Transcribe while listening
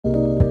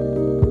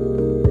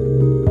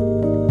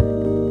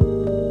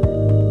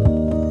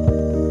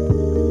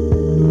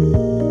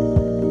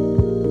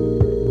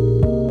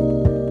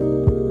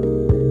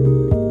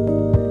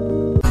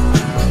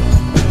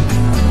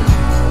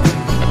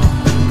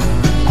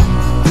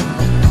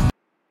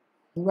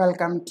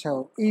Welcome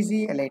to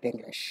Easy Elite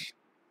English.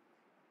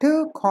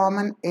 Two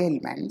common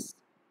ailments,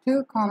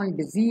 two common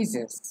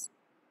diseases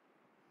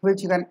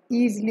which you can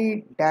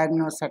easily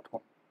diagnose at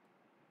home.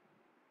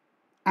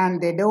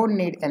 And they don't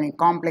need any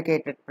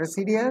complicated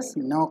procedures,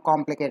 no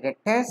complicated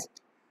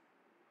tests.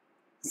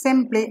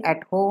 Simply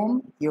at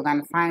home, you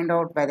can find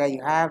out whether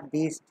you have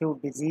these two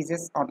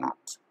diseases or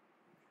not.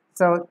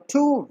 So,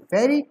 two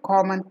very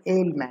common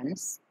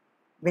ailments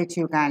which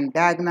you can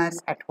diagnose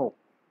at home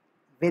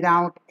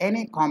without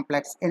any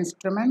complex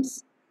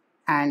instruments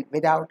and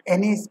without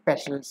any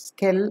special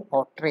skill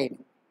or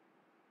training.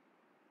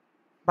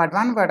 But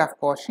one word of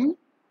caution,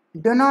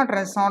 do not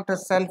resort to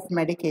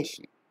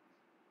self-medication.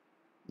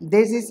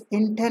 This is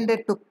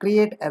intended to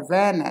create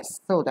awareness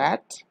so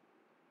that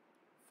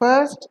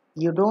first,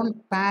 you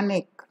don't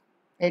panic.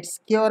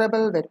 It's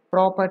curable with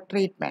proper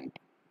treatment.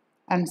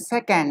 And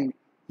second,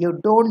 you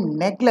don't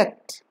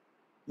neglect.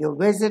 You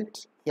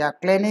visit your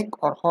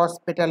clinic or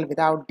hospital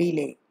without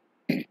delay.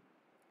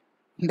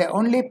 The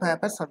only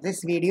purpose of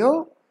this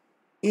video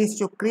is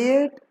to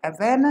create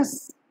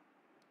awareness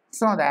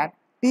so that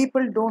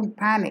people don't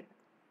panic.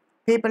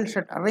 People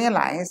should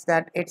realize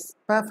that it's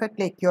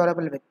perfectly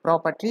curable with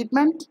proper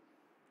treatment,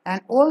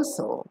 and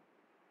also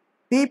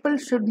people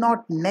should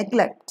not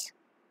neglect.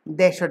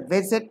 They should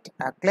visit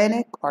a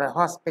clinic or a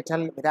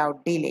hospital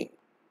without delay.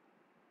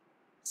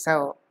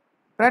 So,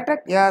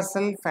 protect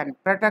yourself and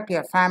protect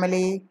your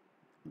family,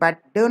 but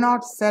do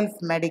not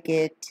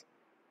self-medicate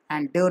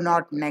and do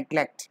not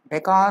neglect,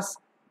 because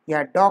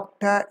your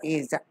doctor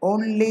is the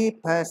only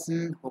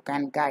person who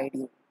can guide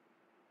you.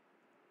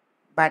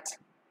 But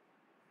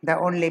the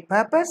only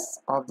purpose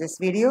of this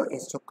video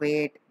is to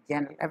create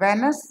general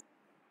awareness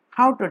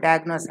how to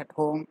diagnose at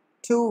home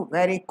two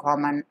very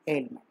common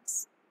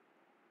ailments.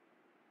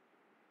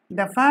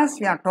 The first,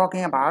 we are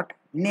talking about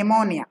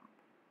pneumonia.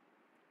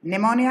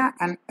 Pneumonia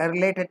and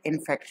related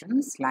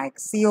infections like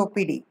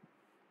COPD,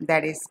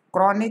 that is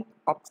chronic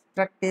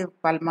obstructive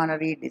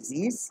pulmonary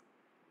disease,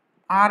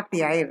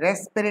 RTI,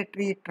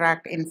 respiratory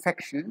tract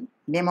infection,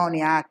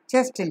 pneumonia,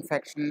 chest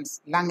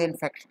infections, lung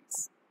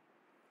infections.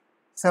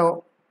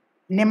 So,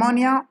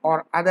 pneumonia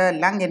or other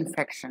lung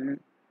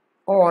infection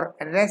or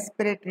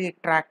respiratory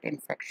tract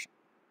infection.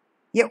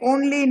 You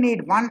only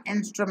need one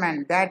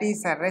instrument, that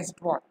is a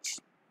wristwatch.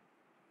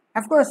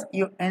 Of course,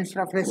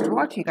 instead of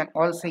wristwatch, you can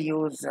also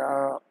use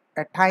a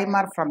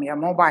timer from your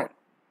mobile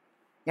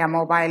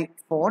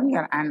phone,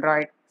 your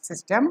Android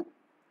system,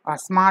 or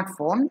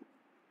smartphone,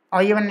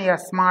 or even your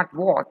smart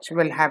watch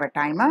will have a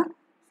timer.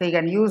 So you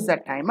can use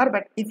that timer.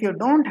 But if you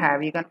don't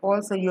have, you can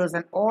also use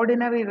an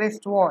ordinary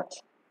wristwatch.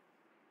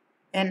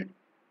 And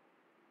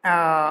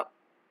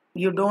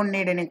you don't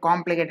need any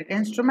complicated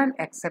instrument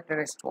except a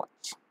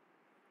wristwatch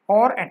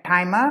or a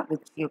timer,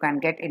 which you can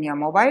get in your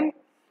mobile.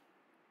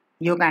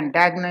 You can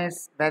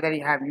diagnose whether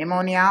you have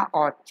pneumonia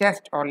or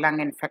chest or lung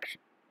infection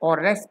or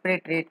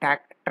respiratory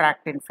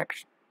tract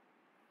infection.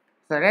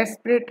 So,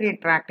 respiratory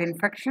tract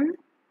infection,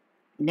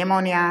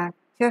 pneumonia,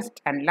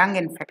 chest and lung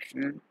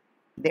infection,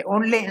 the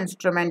only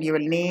instrument you will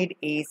need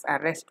is a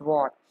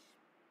wristwatch.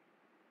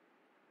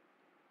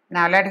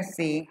 Now, let us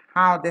see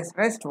how this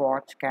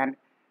wristwatch can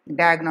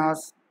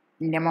diagnose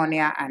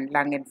pneumonia and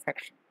lung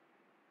infection.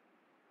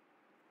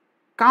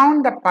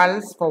 Count the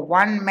pulse for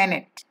 1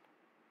 minute.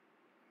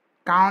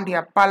 Count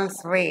your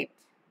pulse rate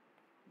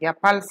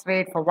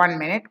for 1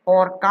 minute,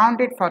 or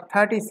count it for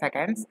 30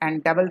 seconds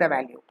and double the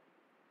value.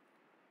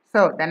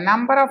 So, the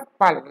number of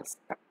pulse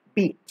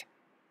beat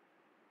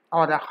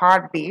or the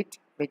heartbeat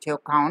which you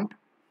count,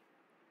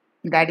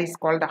 that is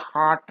called the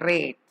heart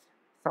rate.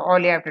 So, all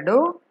you have to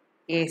do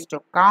is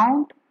to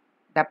count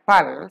the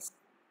pulse,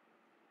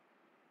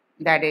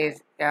 that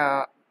is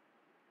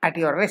at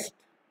your wrist.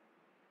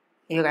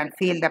 You can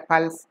feel the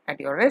pulse at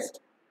your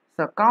wrist.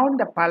 So, count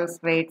the pulse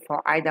rate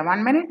for either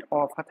 1 minute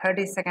or for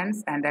 30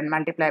 seconds and then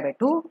multiply by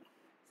 2.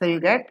 So, you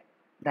get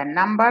the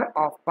number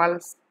of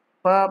pulse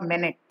per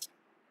minute.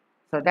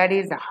 So, that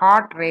is the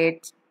heart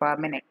rate per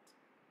minute.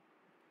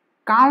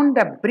 Count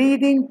the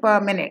breathing per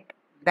minute.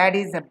 That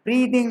is the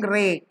breathing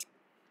rate.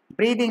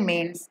 Breathing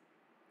means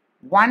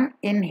one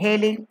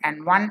inhaling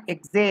and one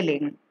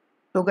exhaling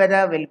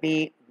together will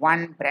be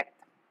one breath.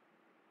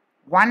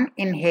 One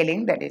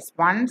inhaling, that is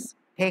once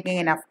taking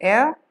enough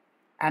air,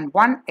 and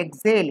one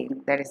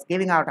exhaling, that is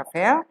giving out of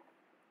air,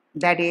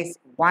 that is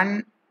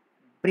one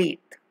breath.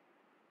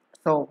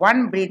 So,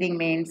 one breathing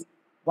means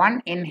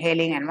one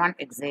inhaling and one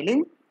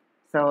exhaling.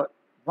 So,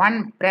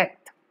 one breath.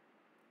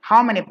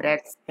 How many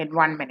breaths in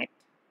 1 minute?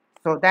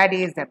 So, that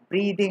is the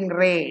breathing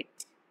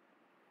rate.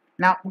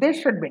 Now,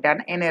 this should be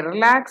done in a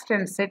relaxed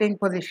and sitting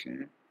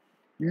position,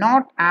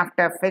 not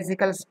after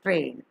physical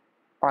strain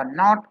or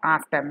not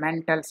after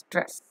mental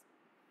stress.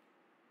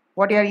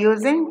 What you are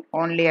using?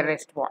 Only a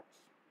wristwatch.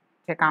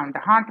 To count the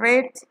heart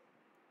rate,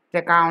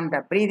 to count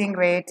the breathing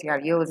rate, you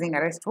are using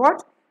a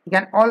wristwatch. You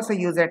can also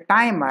use a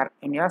timer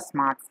in your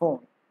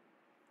smartphone.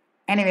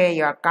 Anyway,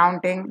 you are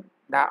counting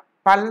the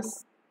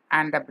pulse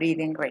and the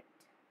breathing rate.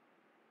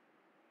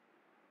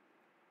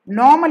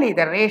 Normally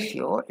the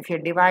ratio, if you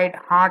divide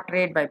heart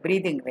rate by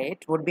breathing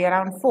rate, would be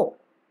around 4.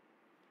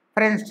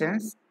 For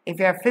instance, if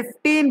you have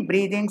 15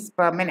 breathings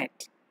per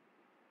minute,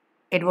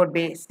 it would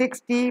be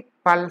 60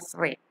 pulse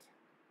rate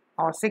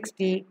or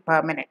 60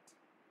 per minute.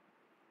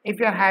 If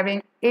you are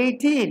having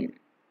 18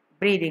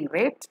 breathing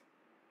rate,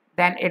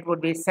 then it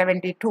would be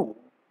 72,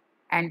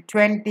 and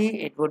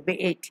 20 it would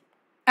be 80.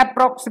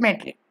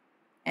 Approximately.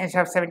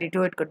 Instead of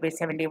 72, it could be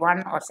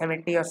 71 or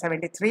 70 or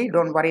 73.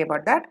 Don't worry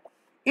about that.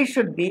 It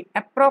should be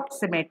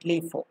approximately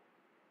 4.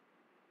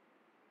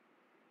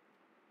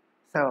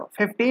 So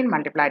 15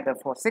 multiplied by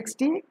 4,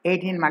 60.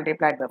 18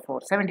 multiplied by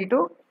 4,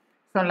 72.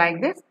 So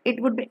like this,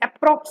 it would be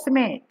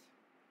approximate.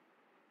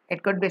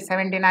 It could be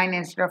 79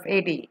 instead of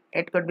 80.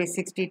 It could be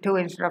 62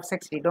 instead of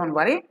 60. Don't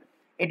worry.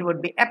 It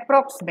would be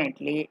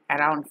approximately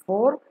around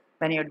 4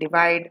 when you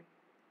divide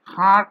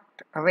heart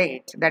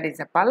rate, that is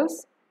a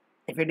pulse,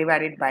 if you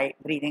divide it by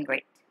breathing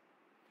rate.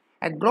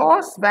 A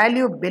gross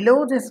value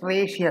below this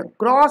ratio,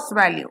 gross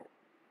value,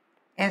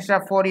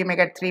 instead of 4 you may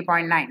get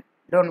 3.9.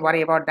 Don't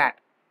worry about that.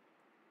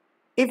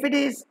 If it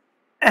is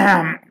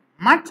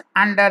much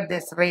under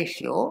this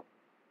ratio,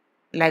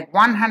 like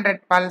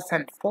 100 pulse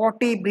and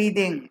 40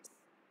 breathings,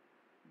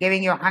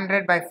 giving you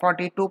 100 by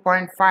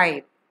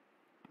 42.5,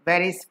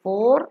 where is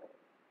 4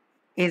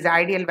 is the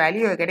ideal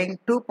value, you are getting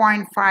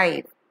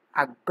 2.5,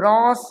 a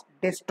gross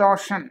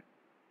distortion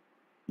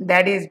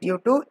that is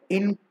due to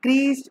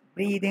increased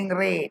breathing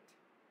rate.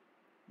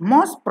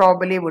 Most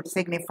probably would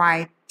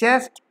signify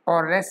chest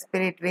or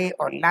respiratory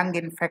or lung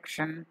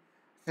infection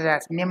such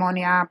as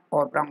pneumonia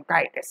or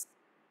bronchitis.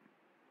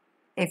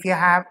 If you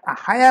have a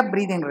higher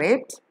breathing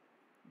rate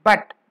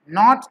but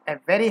not a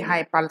very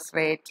high pulse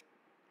rate,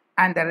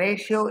 and the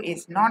ratio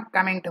is not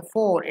coming to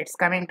 4, it's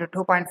coming to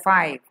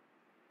 2.5,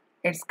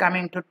 it's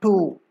coming to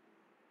 2,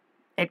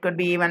 it could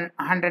be even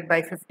 100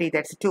 by 50,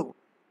 that's 2.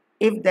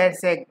 If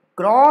there's a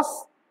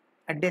gross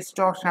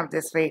distortion of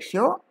this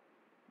ratio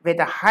with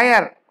a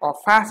higher or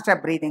faster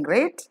breathing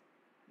rate,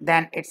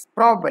 then it's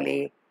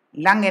probably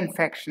lung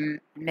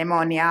infection,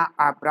 pneumonia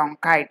or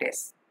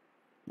bronchitis.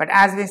 But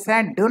as we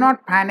said, do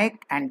not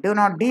panic and do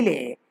not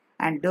delay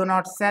and do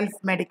not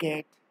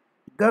self-medicate.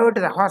 Go to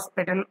the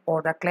hospital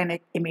or the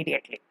clinic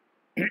immediately.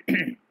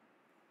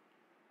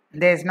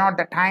 There is not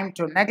the time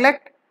to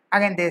neglect.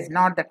 Again, there is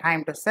not the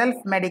time to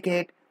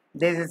self-medicate.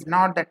 This is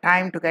not the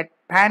time to get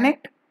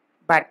panicked,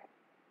 but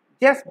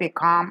just be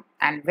calm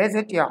and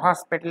visit your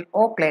hospital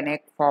or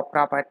clinic for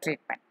proper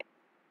treatment.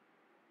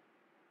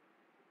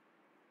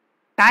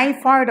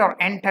 Typhoid or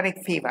enteric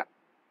fever.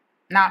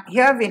 Now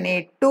here we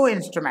need two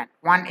instruments.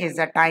 One is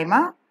a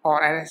timer or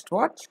a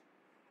wristwatch,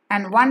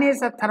 and one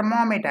is a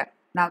thermometer.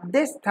 Now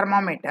this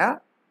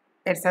thermometer,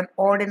 it's an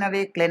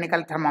ordinary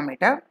clinical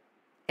thermometer.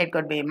 It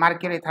could be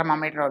mercury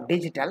thermometer or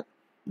digital.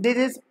 This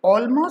is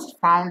almost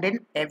found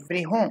in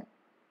every home.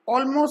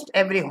 Almost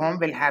every home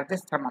will have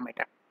this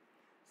thermometer.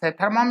 So a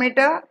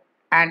thermometer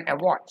and a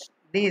watch.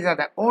 These are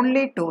the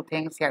only two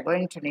things you are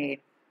going to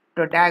need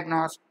to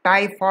diagnose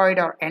typhoid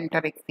or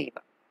enteric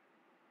fever.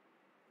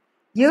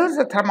 Use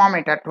the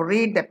thermometer to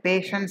read the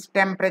patient's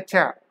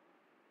temperature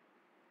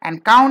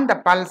and count the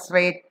pulse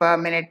rate per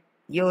minute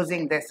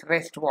using this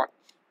wristwatch.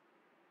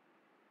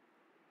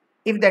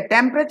 If the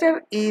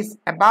temperature is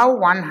above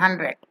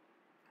 100,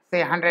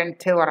 say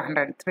 102 or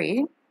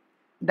 103,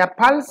 the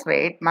pulse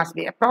rate must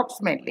be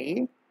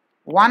approximately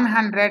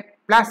 100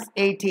 plus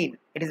 18.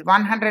 It is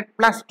 100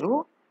 plus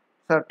 2,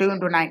 so 2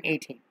 into 9,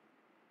 18.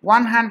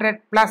 100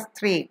 plus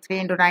 3, 3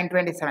 into 9,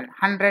 27.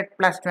 100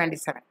 plus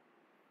 27.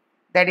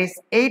 That is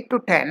 8 to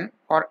 10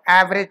 or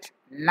average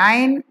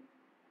 9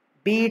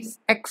 beats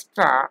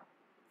extra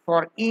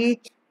for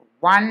each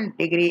 1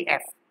 degree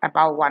F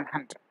above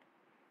 100.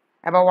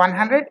 Above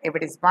 100, if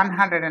it is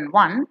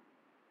 101,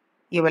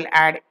 you will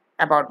add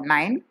about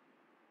 9.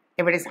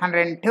 If it is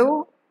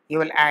 102, you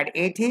will add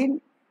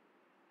 18.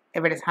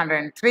 If it is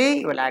 103,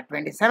 you will add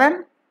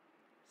 27.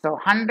 So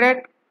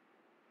 100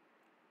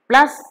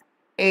 plus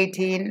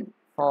 18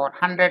 for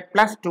 100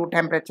 plus 2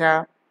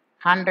 temperature,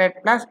 100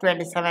 plus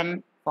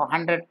 27 for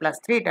 100 plus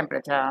 3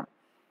 temperature,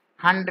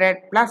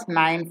 100 plus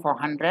 9 for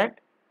 100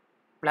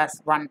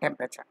 plus 1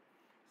 temperature.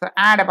 So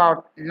add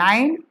about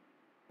 9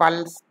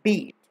 pulse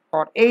beat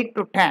or 8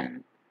 to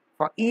 10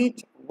 for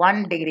each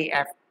 1 degree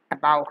F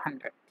above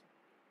 100.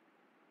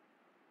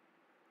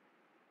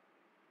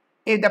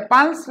 If the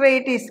pulse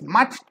rate is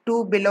much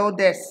too below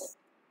this,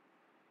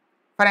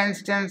 for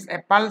instance, a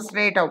pulse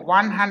rate of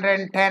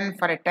 110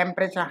 for a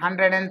temperature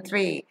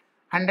 103,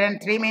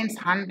 103 means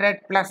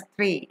 100 plus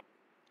 3.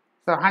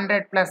 So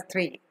 100 plus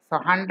 3. So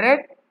 100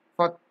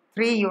 for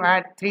 3 you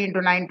add 3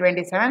 into 9,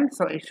 27.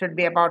 So it should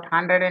be about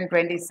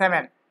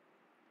 127.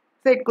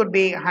 So it could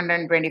be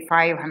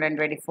 125,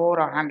 124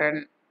 or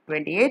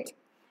 128.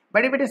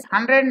 But if it is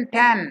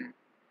 110,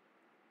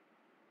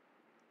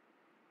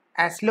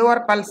 a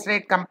slower pulse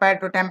rate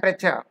compared to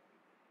temperature,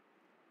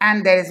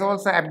 and there is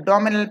also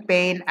abdominal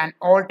pain and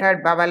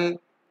altered bowel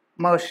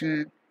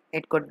motion,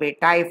 it could be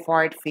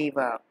typhoid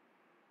fever.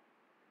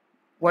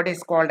 What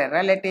is called a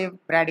relative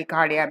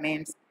bradycardia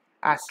means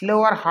a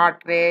slower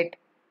heart rate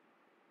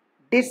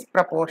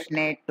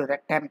disproportionate to the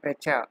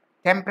temperature.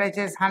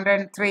 Temperature is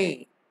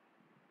 103.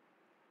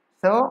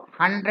 So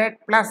 100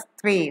 plus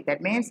 3,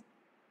 that means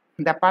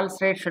the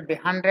pulse rate should be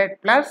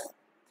 100 plus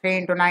 3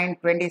 into 9,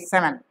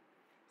 27.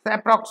 So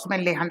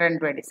approximately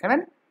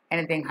 127,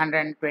 anything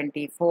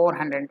 124,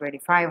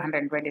 125,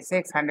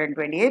 126,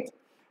 128,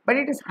 but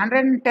it is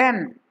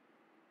 110.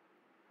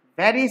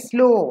 Very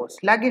slow,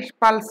 sluggish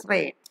pulse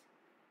rate.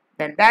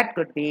 Then that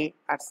could be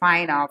a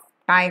sign of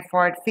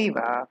typhoid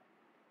fever.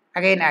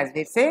 Again, as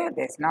we say,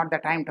 this is not the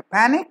time to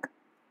panic,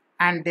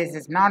 and this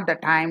is not the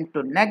time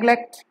to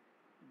neglect.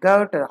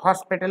 Go to the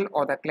hospital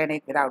or the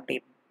clinic without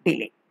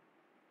delay.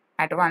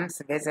 At once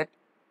visit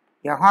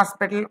your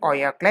hospital or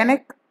your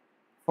clinic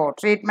for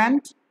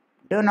treatment.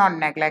 Do not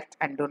neglect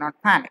and do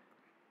not panic.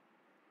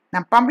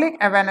 Now, public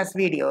awareness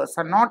videos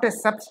are not a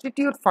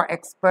substitute for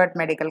expert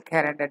medical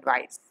care and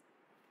advice.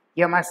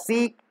 You must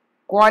seek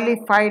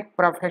qualified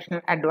professional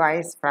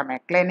advice from a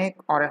clinic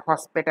or a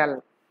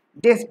hospital.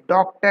 This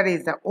doctor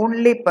is the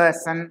only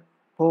person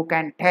who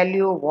can tell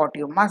you what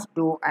you must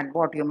do and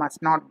what you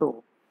must not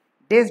do.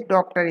 This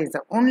doctor is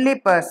the only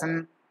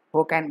person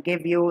who can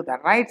give you the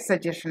right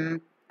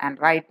suggestion and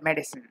right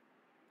medicine.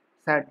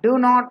 So do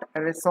not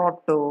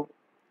resort to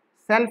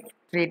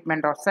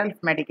self-treatment or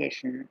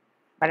self-medication,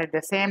 but at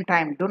the same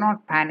time do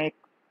not panic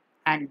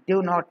and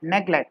do not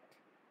neglect.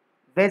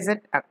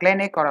 Visit a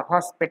clinic or a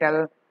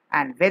hospital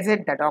and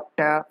visit the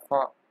doctor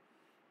for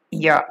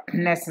your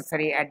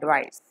necessary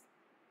advice.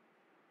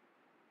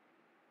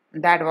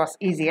 That was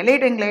Easy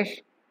Elite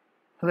English.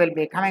 We will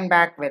be coming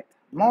back with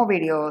more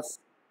videos.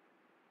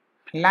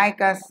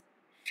 Like us,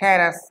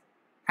 share us,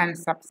 and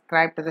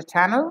subscribe to the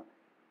channel.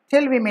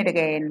 Till we meet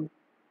again,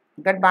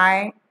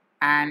 goodbye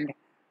and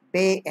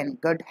be in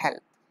good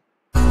health.